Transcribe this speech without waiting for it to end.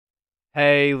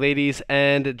Hey ladies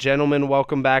and gentlemen,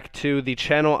 welcome back to the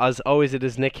channel. As always, it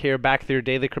is Nick here, back with your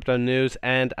daily crypto news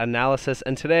and analysis,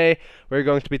 and today we're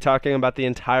going to be talking about the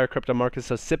entire crypto market,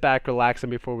 so sit back, relax,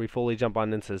 and before we fully jump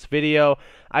on into this video,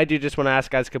 I do just want to ask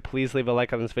guys, could please leave a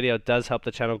like on this video. It does help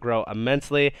the channel grow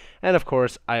immensely, and of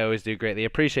course, I always do greatly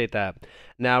appreciate that.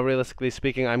 Now, realistically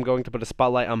speaking, I'm going to put a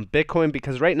spotlight on Bitcoin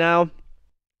because right now,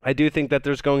 I do think that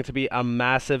there's going to be a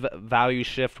massive value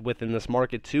shift within this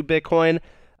market to Bitcoin.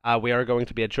 We are going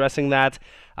to be addressing that.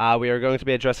 We are going to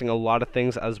be addressing a lot of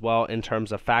things as well in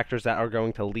terms of factors that are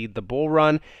going to lead the bull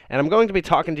run. And I'm going to be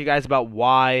talking to you guys about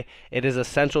why it is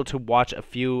essential to watch a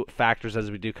few factors as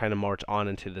we do kind of march on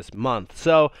into this month.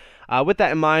 So with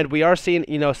that in mind, we are seeing,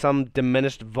 some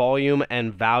diminished volume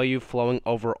and value flowing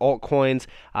over altcoins.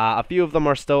 A few of them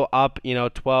are still up,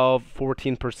 12,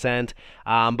 14%.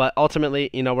 But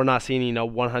ultimately, we're not seeing,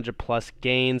 100 plus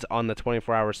gains on the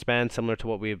 24-hour span, similar to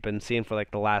what we've been seeing for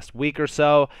like the last week or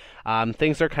so.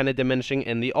 Things are kind of diminishing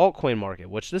in the altcoin market,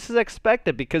 which this is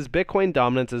expected because Bitcoin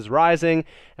dominance is rising,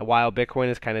 and while Bitcoin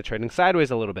is kind of trading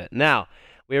sideways a little bit. Now,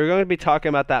 we are going to be talking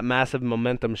about that massive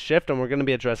momentum shift, and we're going to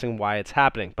be addressing why it's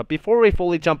happening. But before we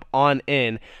fully jump on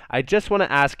in, I just want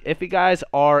to ask if you guys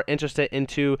are interested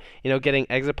into, getting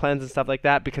exit plans and stuff like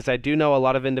that, because I do know a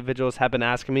lot of individuals have been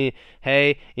asking me,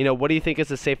 hey, what do you think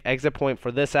is a safe exit point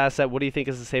for this asset? What do you think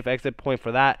is a safe exit point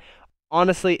for that?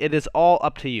 Honestly, it is all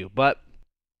up to you, but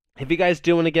if you guys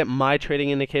do want to get my trading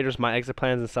indicators, my exit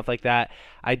plans and stuff like that,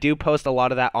 I do post a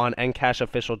lot of that on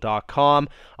NCashOfficial.com.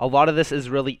 A lot of this is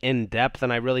really in depth,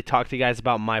 and I really talk to you guys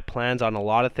about my plans on a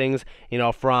lot of things,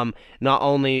 from not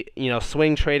only,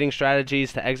 swing trading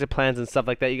strategies to exit plans and stuff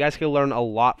like that. You guys can learn a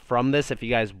lot from this if you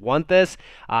guys want this.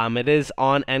 It is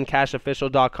on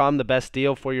NCashOfficial.com. The best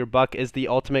deal for your buck is the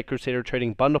Ultimate Crusader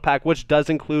Trading Bundle Pack, which does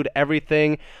include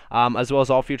everything, as well as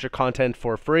all future content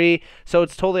for free. So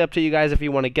it's totally up to you guys if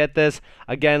you want to get this.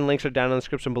 Again, links are down in the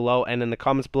description below and in the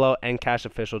comments below,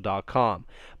 NCashOfficial.com.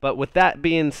 But with that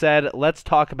being said, let's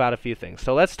talk about a few things.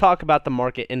 So let's talk about the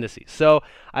market indices. So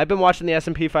I've been watching the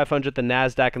S&P 500, the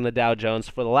NASDAQ, and the Dow Jones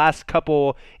for the last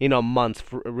couple, months,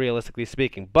 realistically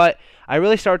speaking. But I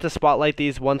really started to spotlight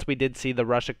these once we did see the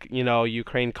Russia,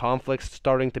 Ukraine conflict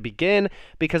starting to begin,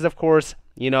 because of course,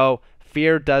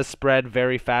 fear does spread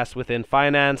very fast within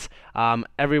finance.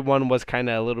 Everyone was kind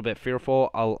of a little bit fearful.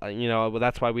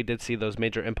 That's why we did see those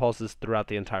major impulses throughout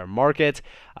the entire market.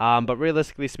 But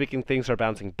realistically speaking, things are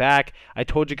bouncing back. I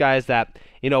told you guys that,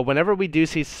 whenever we do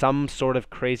see some sort of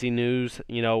crazy news,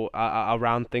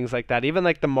 around things like that, even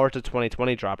like the March of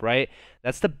 2020 drop, right?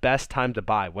 That's the best time to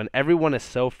buy. When everyone is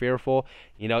so fearful,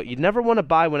 you never want to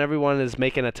buy when everyone is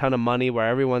making a ton of money, where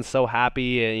everyone's so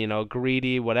happy and,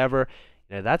 greedy, whatever.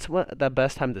 That's the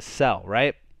best time to sell,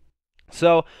 right?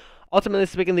 So ultimately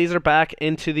speaking, these are back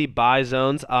into the buy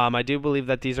zones. I do believe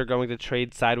that these are going to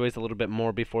trade sideways a little bit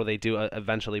more before they do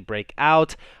eventually break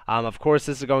out. Of course,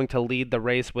 this is going to lead the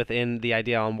race within the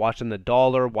idea on watching the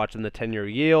dollar, watching the 10-year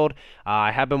yield.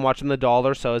 I have been watching the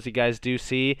dollar, so as you guys do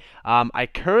see, I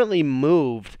currently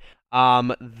moved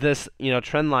this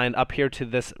trend line up here to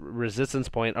this resistance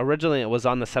point. Originally it was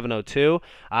on the 702.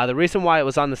 The reason why it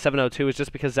was on the 702 is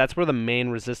just because that's where the main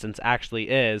resistance actually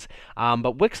is.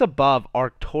 But wicks above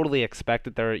are totally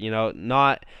expected. They're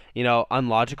not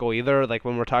unlogical either. Like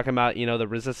when we're talking about the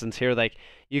resistance here, like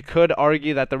you could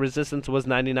argue that the resistance was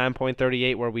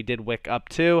 99.38 where we did wick up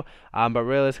to, but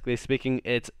realistically speaking,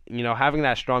 it's having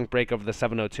that strong break over the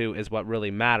 702 is what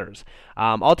really matters.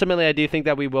 Ultimately, I do think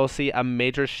that we will see a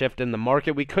major shift in the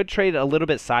market. We could trade a little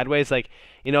bit sideways, like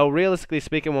realistically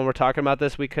speaking, when we're talking about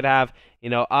this, we could have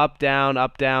up, down,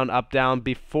 up, down, up, down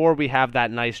before we have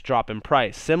that nice drop in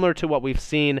price, similar to what we've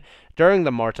seen during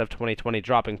the March of 2020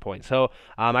 dropping point. So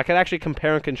I could actually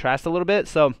compare and contrast a little bit.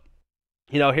 So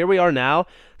here we are now,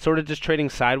 sort of just trading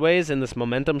sideways in this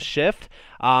momentum shift.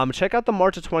 Check out the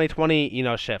March of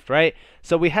 2020, shift, right?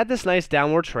 So we had this nice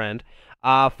downward trend,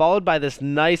 followed by this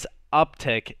nice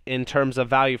uptick in terms of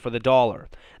value for the dollar.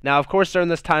 Now, of course, during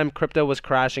this time, crypto was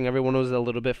crashing. Everyone was a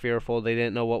little bit fearful. They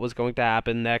didn't know what was going to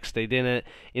happen next. They didn't,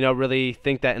 really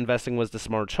think that investing was the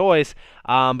smart choice.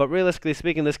 But realistically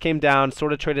speaking, this came down,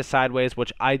 sort of traded sideways,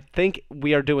 which I think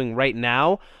we are doing right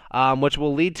now, which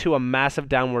will lead to a massive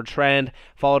downward trend,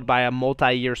 followed by a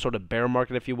multi-year sort of bear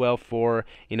market, if you will, for,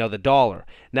 the dollar.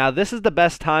 Now, this is the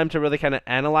best time to really kind of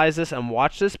analyze this and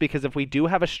watch this, because if we do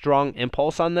have a strong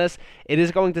impulse on this, it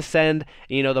is going to send,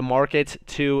 the market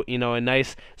to, a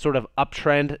nice sort of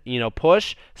uptrend,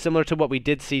 push, similar to what we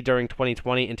did see during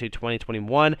 2020 into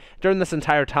 2021. During this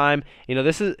entire time,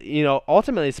 this is,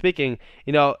 ultimately speaking,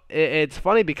 it's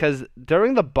funny because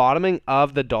during the bottoming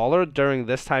of the dollar during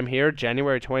this time here,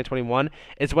 January 2020, 2021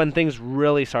 is when things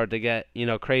really started to get,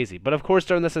 crazy. But of course,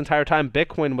 during this entire time,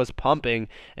 Bitcoin was pumping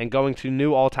and going to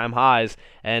new all-time highs,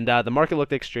 and the market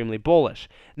looked extremely bullish.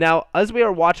 Now, as we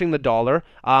are watching the dollar,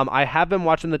 I have been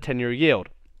watching the 10-year yield.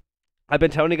 I've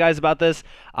been telling you guys about this,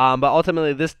 but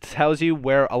ultimately this tells you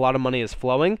where a lot of money is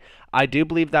flowing. I do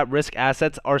believe that risk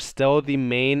assets are still the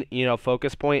main,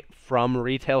 focus point from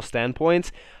retail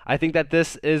standpoints. I think that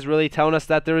this is really telling us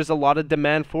that there is a lot of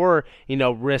demand for,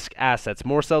 risk assets,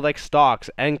 more so like stocks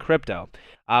and crypto.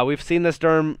 We've seen this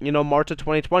during, March of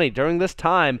 2020. During this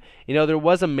time, there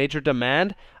was a major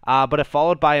demand, but it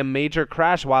followed by a major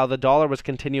crash while the dollar was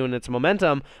continuing its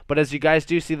momentum. But as you guys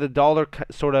do see the dollar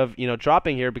sort of,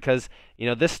 dropping here because,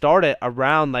 this started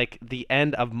around like the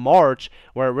end of March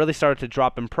where it really started to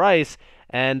drop in price.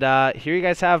 And here you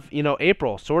guys have,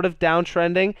 April sort of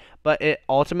downtrending, but it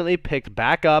ultimately picked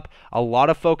back up. A lot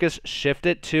of focus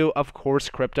shifted to, of course,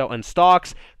 crypto and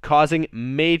stocks, causing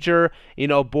major,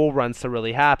 bull runs to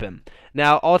really happen.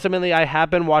 Now, ultimately, I have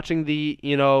been watching the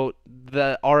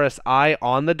RSI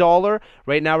on the dollar.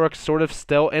 Right now, we're sort of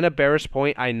still in a bearish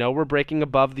point. I know we're breaking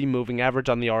above the moving average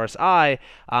on the RSI,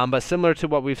 but similar to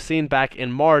what we've seen back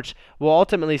in March, we'll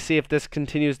ultimately see if this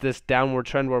continues this downward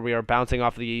trend where we are bouncing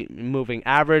off the moving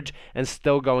average and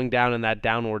still going down in that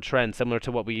downward trend, similar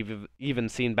to what we've even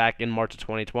seen back in March of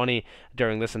 2020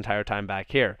 during this entire time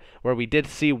back here, where we did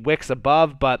see wicks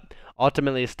above, but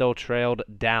ultimately still trailed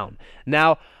down.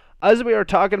 Now, as we are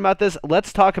talking about this,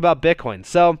 let's talk about Bitcoin.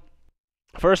 So,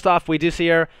 first off, we do see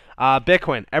here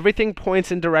Bitcoin. Everything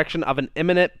points in direction of an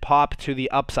imminent pop to the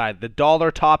upside. The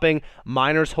dollar topping,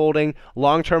 miners holding,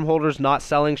 long-term holders not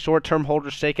selling, short-term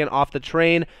holders taken off the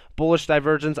train, bullish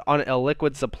divergence on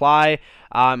illiquid supply,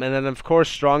 and then, of course,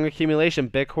 strong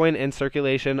accumulation, Bitcoin in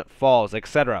circulation falls,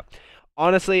 etc.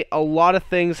 Honestly, a lot of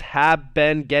things have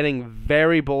been getting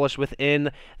very bullish within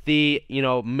the,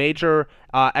 major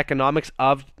economics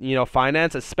of,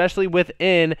 finance, especially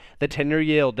within the 10-year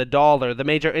yield, the dollar, the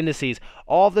major indices.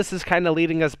 All of this is kind of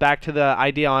leading us back to the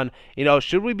idea on,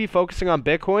 should we be focusing on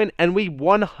Bitcoin? And we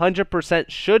 100%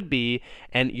 should be.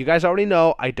 And you guys already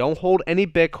know I don't hold any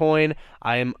Bitcoin.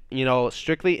 I am,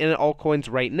 strictly in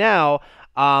altcoins right now.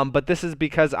 But this is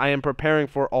because I am preparing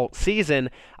for alt season.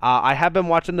 I have been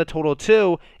watching the total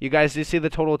 2. You guys do see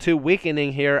the total 2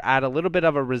 weakening here at a little bit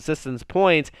of a resistance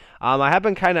point. I have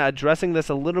been kind of addressing this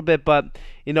a little bit, but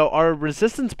our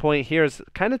resistance point here is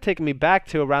kind of taking me back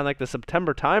to around like the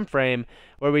September time frame,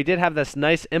 where we did have this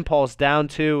nice impulse down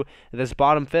to this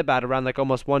bottom fib at around like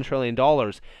almost $1 trillion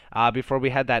before we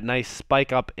had that nice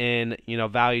spike up in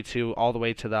value to all the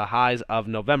way to the highs of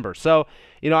November. So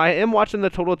I am watching the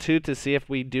total 2 to see if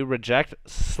we do reject.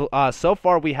 So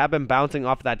far we have been bouncing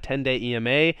off that 10-day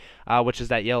EMA, which is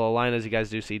that yellow line as you guys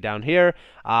do see down here,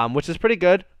 which is pretty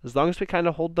good. As long as we kind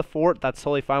of hold the fort, that's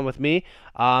totally fine with me.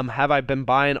 Have I been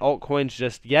buying altcoins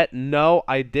just yet? No,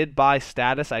 I did buy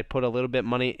Status. I put a little bit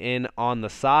money in on the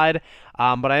side,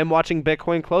 but I am watching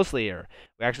Bitcoin closely here.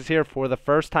 We actually see here for the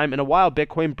first time in a while,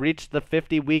 Bitcoin breached the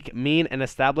 50-week mean and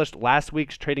established last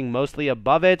week's trading mostly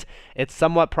above it. It's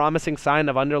somewhat promising sign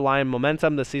of underlying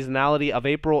momentum. The seasonality of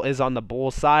April is on the bull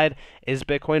side. Is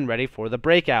Bitcoin ready for the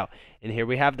breakout? And here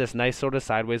we have this nice sort of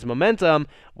sideways momentum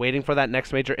waiting for that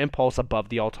next major impulse above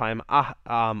the all-time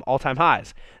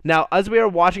highs. Now, as we are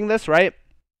watching this, right?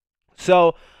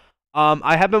 So,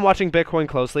 I have been watching Bitcoin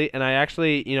closely, and I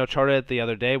actually, charted it the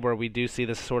other day where we do see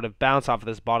this sort of bounce off of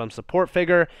this bottom support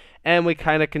figure, and we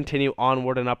kind of continue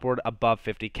onward and upward above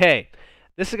 50K.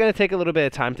 This is going to take a little bit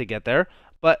of time to get there,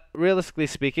 but realistically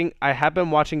speaking, I have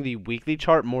been watching the weekly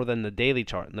chart more than the daily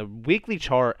chart. And the weekly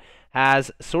chart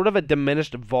has sort of a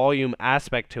diminished volume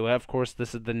aspect to it. Of course,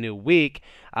 this is the new week,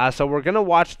 so we're going to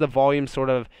watch the volume sort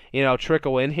of,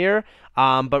 trickle in here.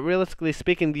 But realistically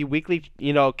speaking, the weekly,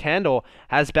 candle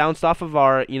has bounced off of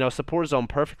our, support zone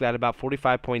perfectly at about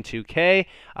 45.2K,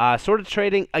 sort of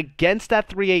trading against that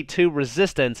 382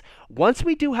 resistance. Once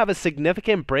we do have a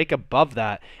significant break above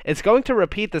that, it's going to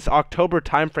repeat this October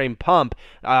timeframe pump,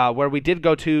 where we did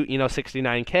go to,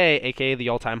 69K, aka the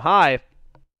all-time high.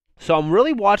 So I'm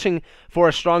really watching for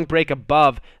a strong break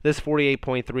above this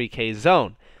 48.3K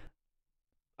zone.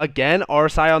 Again,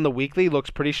 RSI on the weekly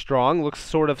looks pretty strong, looks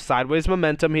sort of sideways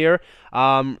momentum here.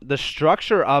 The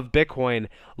structure of Bitcoin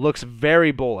looks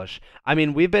very bullish. I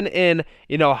mean, we've been in,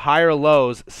 higher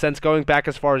lows since going back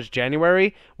as far as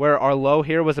January, where our low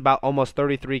here was about almost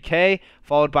 33K,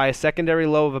 followed by a secondary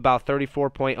low of about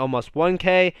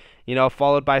 34.1K,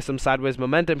 followed by some sideways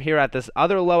momentum here at this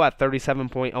other low at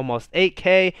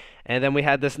 37.8K, and then we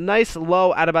had this nice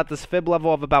low at about this fib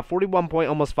level of about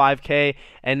 41.5K,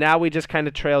 and now we just kind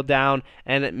of trailed trailed down,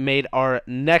 and it made our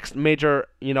next major,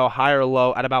 higher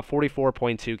low at about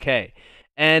 44.2K.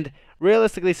 And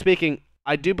realistically speaking,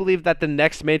 I do believe that the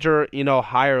next major,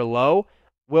 higher low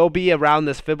will be around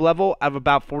this fib level of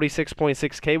about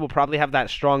 46.6K. We'll probably have that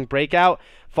strong breakout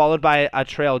followed by a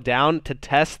trail down to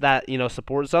test that,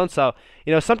 support zone. So,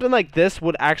 something like this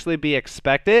would actually be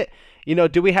expected.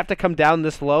 Do we have to come down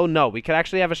this low? No, we could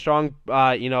actually have a strong,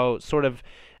 sort of,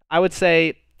 I would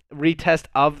say, retest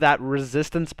of that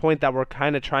resistance point that we're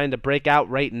kind of trying to break out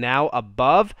right now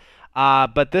above.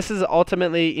 But this is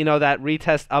ultimately, that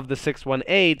retest of the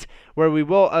 618 where we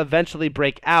will eventually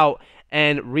break out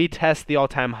and retest the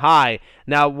all-time high.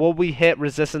 Now, will we hit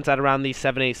resistance at around the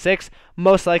 786?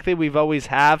 Most likely, we've always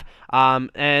have,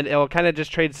 and it'll kind of just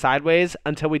trade sideways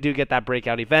until we do get that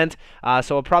breakout event.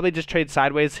 So we'll probably just trade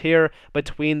sideways here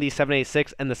between the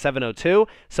 786 and the 702.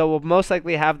 So we'll most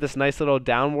likely have this nice little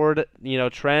downward,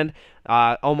 trend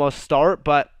almost start,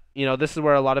 but this is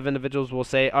where a lot of individuals will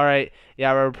say, all right,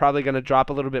 yeah, we're probably going to drop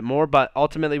a little bit more, but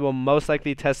ultimately we'll most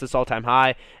likely test this all-time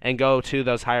high and go to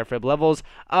those higher fib levels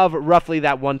of roughly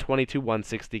that 120 to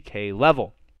 160K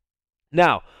level.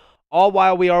 Now, all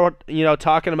while we are,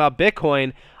 talking about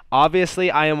Bitcoin, obviously,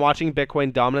 I am watching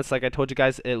Bitcoin dominance. Like I told you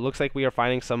guys, it looks like we are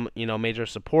finding some, major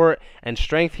support and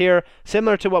strength here,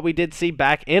 similar to what we did see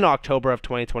back in October of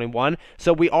 2021.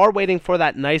 So we are waiting for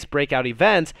that nice breakout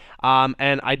event,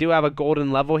 and I do have a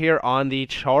golden level here on the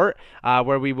chart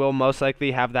where we will most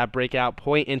likely have that breakout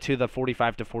point into the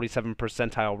 45 to 47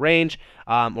 percentile range,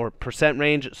 or percent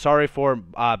range, sorry, for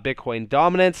Bitcoin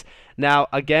dominance. Now,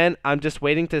 again, I'm just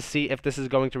waiting to see if this is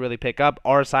going to really pick up.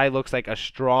 RSI looks like a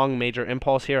strong major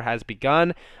impulse here has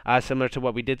begun, similar to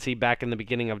what we did see back in the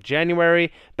beginning of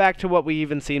January, back to what we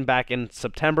even seen back in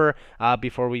September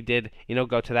before we did,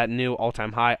 go to that new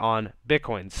all-time high on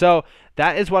Bitcoin. So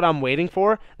that is what I'm waiting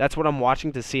for. That's what I'm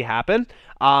watching to see happen.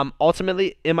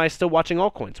 Ultimately, am I still watching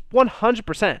altcoins?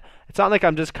 100%. It's not like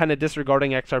I'm just kind of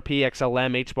disregarding XRP,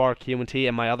 XLM, Hbar, QNT,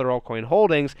 and my other altcoin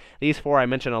holdings. These four I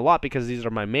mention a lot because these are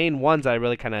my main ones I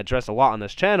really kind of address a lot on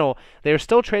this channel. They're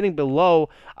still trading below,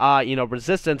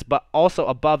 resistance, but also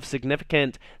above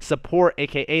significant support,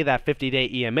 aka that 50-day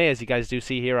EMA, as you guys do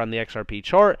see here on the XRP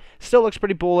chart. Still looks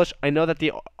pretty bullish. I know that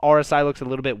the RSI looks a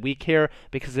little bit weak here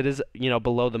because it is,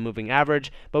 below the moving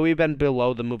average, but we've been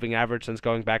below the moving average since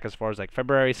going back as far as like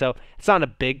February, so it's not a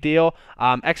big deal.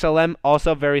 XLM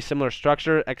also very similar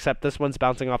structure, except this one's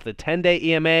bouncing off the 10-day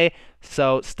EMA,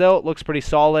 so still looks pretty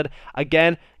solid.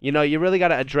 Again, you really got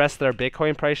to address their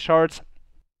Bitcoin price charts,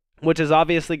 which is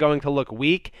obviously going to look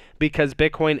weak because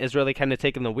Bitcoin is really kind of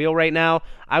taking the wheel right now.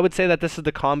 I would say that this is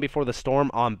the calm before the storm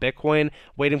on Bitcoin,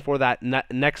 waiting for that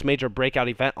next major breakout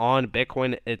event on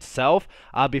Bitcoin itself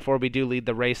before we do lead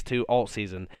the race to alt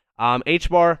season.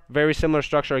 Hbar, very similar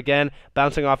structure again,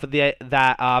 bouncing off of that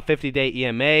 50-day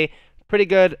EMA. Pretty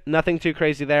good, nothing too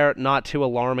crazy there, not too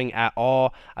alarming at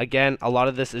all. Again, a lot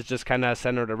of this is just kind of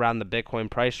centered around the Bitcoin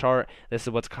price chart. This is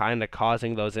what's kind of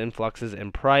causing those influxes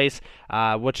in price,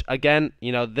 which again,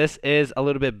 this is a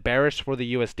little bit bearish for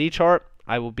the USD chart.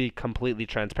 I will be completely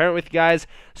transparent with you guys.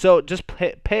 So just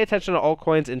pay attention to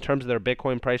altcoins in terms of their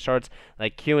Bitcoin price charts.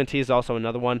 Like QNT is also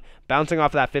another one, bouncing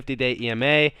off of that 50-day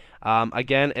EMA.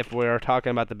 Again, if we're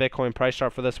talking about the Bitcoin price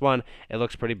chart for this one, it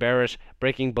looks pretty bearish,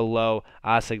 breaking below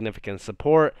significant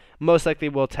support. Most likely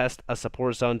we'll test a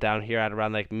support zone down here at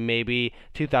around like maybe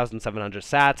 2,700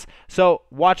 sats. So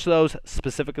watch those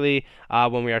specifically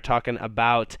when we are talking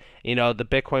about, the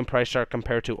Bitcoin price chart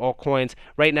compared to altcoins.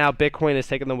 Right now, Bitcoin is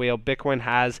taking the wheel. Bitcoin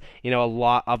has, a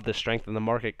lot of the strength in the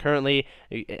market currently.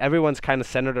 Everyone's kind of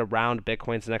centered around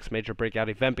Bitcoin's next major breakout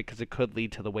event because it could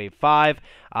lead to the wave 5.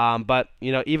 But,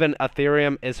 even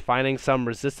Ethereum is finding some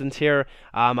resistance here.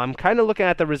 I'm kind of looking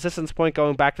at the resistance point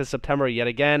going back to September yet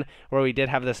again, where we did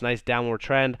have this nice downward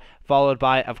trend, followed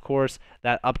by, of course,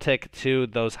 that uptick to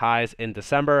those highs in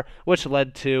December, which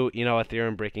led to,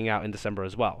 Ethereum breaking out in December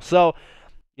as well. So,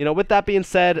 with that being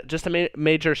said, just a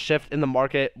major shift in the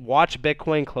market. Watch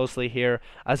Bitcoin closely here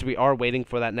as we are waiting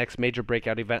for that next major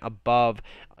breakout event above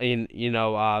in,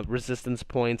 resistance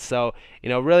points. So,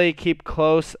 really keep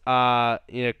close,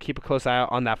 keep a close eye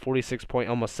out on that 46 point,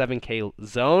 almost 7K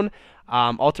zone.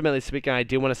 Ultimately speaking, I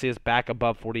do want to see us back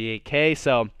above 48K.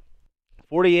 So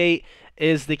 48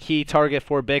 is the key target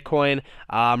for Bitcoin.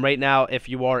 Right now, if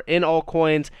you are in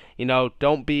altcoins,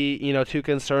 don't be, too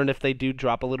concerned if they do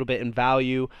drop a little bit in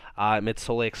value. It's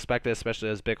solely expected, especially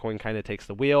as Bitcoin kind of takes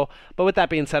the wheel. But with that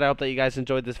being said, I hope that you guys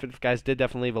enjoyed this video. If you guys did,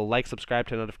 definitely leave a like, subscribe,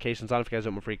 turn notifications on if you guys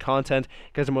want more free content.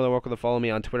 You guys are more than welcome to follow me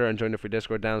on Twitter and join the free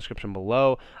Discord down in the description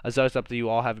below. As always, up to you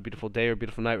all. Have a beautiful day or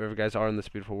beautiful night wherever you guys are in this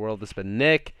beautiful world. This has been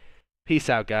Nick. Peace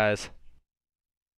out, guys.